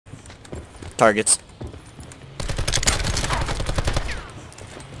Targets.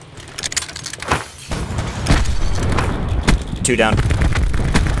 Two down.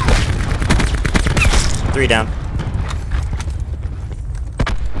 Three down.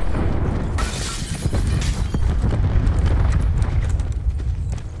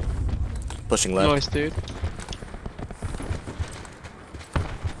 Pushing left. Nice, dude.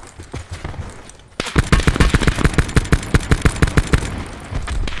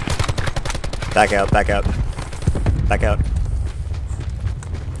 Back out, back out. Back out.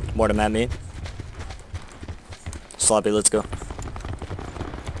 Mortem at me. Sloppy, let's go.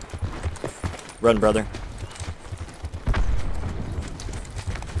 Run, brother.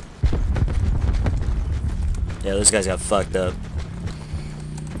 Yeah, those guys got fucked up.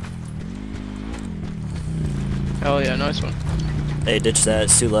 Hell yeah, nice one. Hey, ditch that,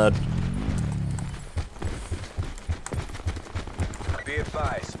 it's too loud. Be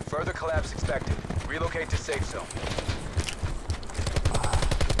advised, further collapse expected. Relocate to safe zone.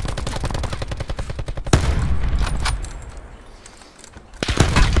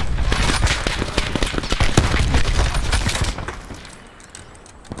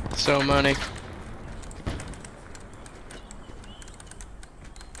 So many.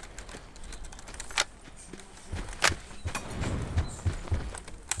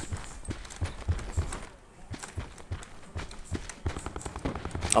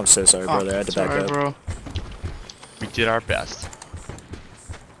 I'm so sorry, brother. I had to back Sorry, up. bro. We did our best.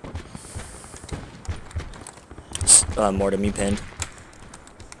 Mortem, you pinned.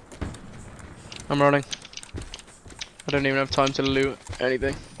 I'm running. I don't even have time to loot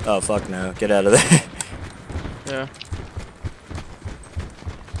anything. Oh, fuck no. Get out of there. Yeah.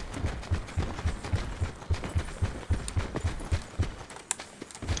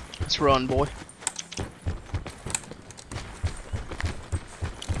 Let's run, boy.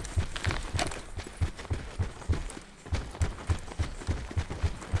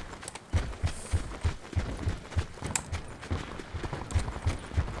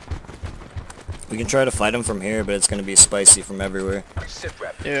 We can try to fight them from here, but it's gonna be spicy from everywhere. Sit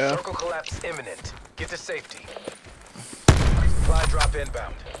rep. Yeah. Circle collapse imminent. Get to safety. Fly drop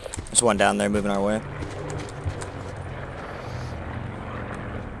inbound. There's one down there moving our way.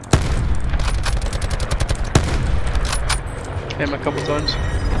 Hit him a couple times.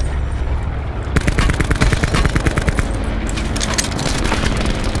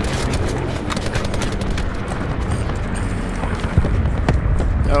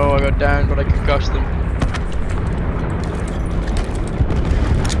 Oh, I got down, but I concussed them.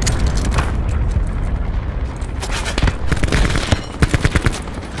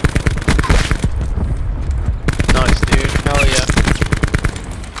 Nice, dude. Hell yeah.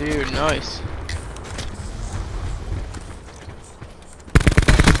 Dude, nice.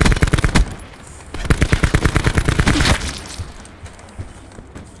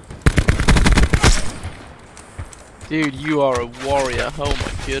 Dude, you are a warrior. Oh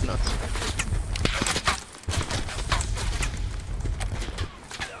my goodness.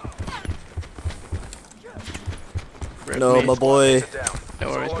 Rip No, me. my boy. Sit down. No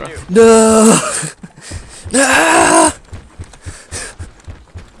worries, It's all bro. on you. No! No!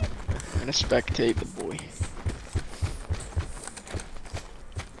 I'm gonna spectate the boy.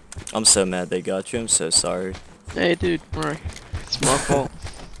 I'm so mad they got you. I'm so sorry. Hey, dude, don't worry. It's my fault.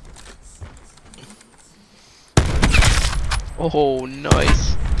 Oh,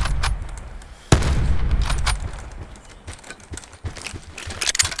 nice.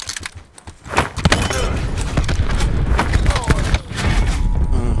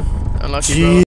 Unlucky, bro.